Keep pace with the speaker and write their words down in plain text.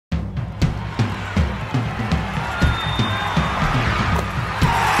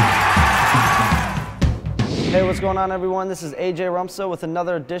Hey, what's going on, everyone? This is AJ Rompza with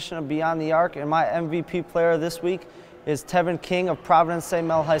another edition of Beyond the Arc, and my MVP player this week is Tevin King of Providence St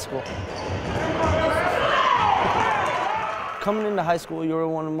High School. Coming into high school, you were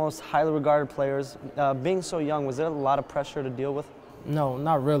one of the most highly regarded players. Being so young, was there a lot of pressure to deal with? No,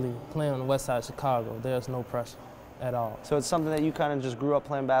 not really. Playing on the west side of Chicago, there's no pressure at all. So it's something that you kind of just grew up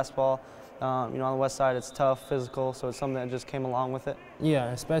playing basketball. On the west side, it's tough, physical, so it's something that just came along with it?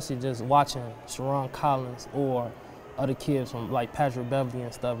 Yeah, especially just watching Sharon Collins or other kids from like Patrick Beverly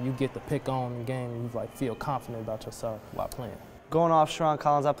and stuff, you get to pick on the game and you feel confident about yourself while playing. Going off Sharon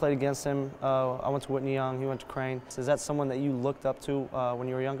Collins, I played against him. I went to Whitney Young, he went to Crane. Is that someone that you looked up to when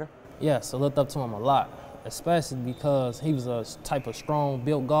you were younger? Yes, I looked up to him a lot, especially because he was a type of strong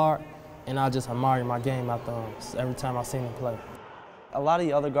built guard, and I just admired my game after him every time I seen him play. A lot of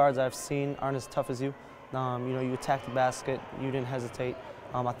the other guards I've seen aren't as tough as you. You attacked the basket, you didn't hesitate.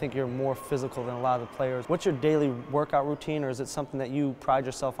 I think you're more physical than a lot of the players. What's your daily workout routine, or is it something that you pride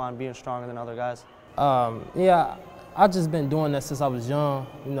yourself on, being stronger than other guys? Yeah, I've just been doing that since I was young.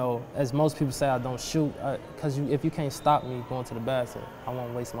 As most people say, I don't shoot, because if you can't stop me going to the basket, I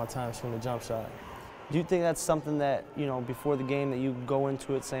won't waste my time shooting a jump shot. Do you think that's something that, before the game, that you go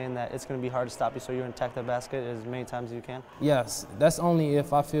into it saying that it's going to be hard to stop you, so you're going to attack that basket as many times as you can? Yes, that's only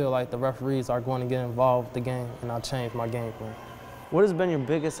if I feel like the referees are going to get involved with the game and I'll change my game plan. What has been your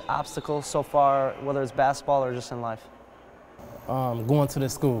biggest obstacle so far, whether it's basketball or just in life? Going to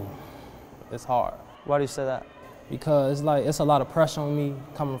this school. It's hard. Why do you say that? Because it's a lot of pressure on me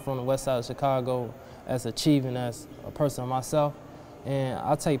coming from the west side of Chicago, as achieving as a person myself. And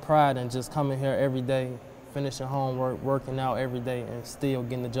I take pride in just coming here every day, finishing homework, working out every day, and still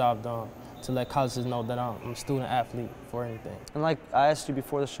getting the job done to let colleges know that I'm a student athlete for anything. And like I asked you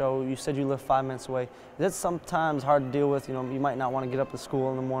before the show, you said you live 5 minutes away. Is that sometimes hard to deal with? You might not want to get up to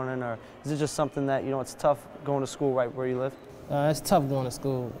school in the morning, or is it just something that, it's tough going to school right where you live? It's tough going to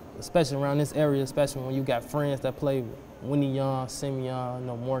school, especially around this area, especially when you got friends that play Whitney Young, Simeon,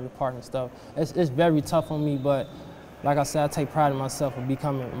 Morgan Park and stuff. It's very tough on me, but like I said, I take pride in myself of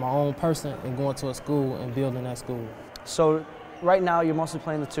becoming my own person and going to a school and building that school. So right now you're mostly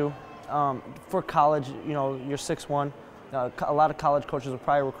playing the two. For college, you're 6'1". A lot of college coaches will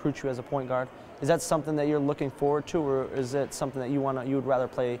probably recruit you as a point guard. Is that something that you're looking forward to, or is it something that you would rather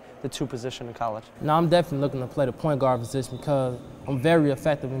play the two position in college? No, I'm definitely looking to play the point guard position because I'm very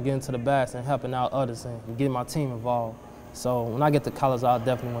effective in getting to the basket and helping out others and getting my team involved. So when I get to college, I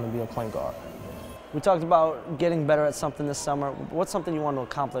definitely want to be a point guard. We talked about getting better at something this summer. What's something you want to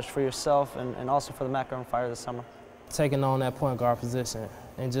accomplish for yourself and also for the Macaron Fire this summer? Taking on that point guard position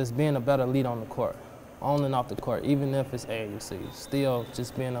and just being a better leader on the court, on and off the court, even if it's AAUC, still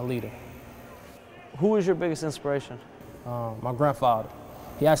just being a leader. Who is your biggest inspiration? My grandfather.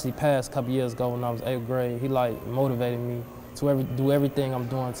 He actually passed a couple years ago when I was 8th grade. He motivated me to do everything I'm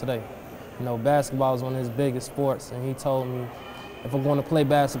doing today. Basketball is one of his biggest sports, and he told me, if I'm going to play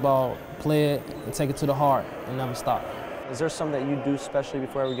basketball, play it and take it to the heart and never stop. Is there something that you do especially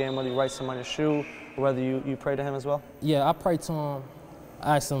before every game, whether you write someone a shoe or whether you pray to him as well? Yeah, I pray to him.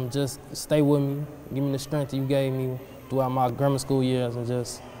 I ask him just stay with me, give me the strength you gave me throughout my grammar school years, and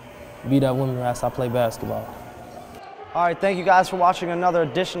just be there with me as I play basketball. All right, thank you guys for watching another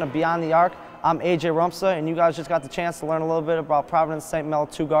edition of Beyond the Arc. I'm AJ Rompza, and you guys just got the chance to learn a little bit about Providence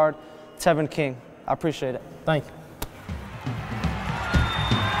St. 2 guard Tevin King. I appreciate it. Thank you.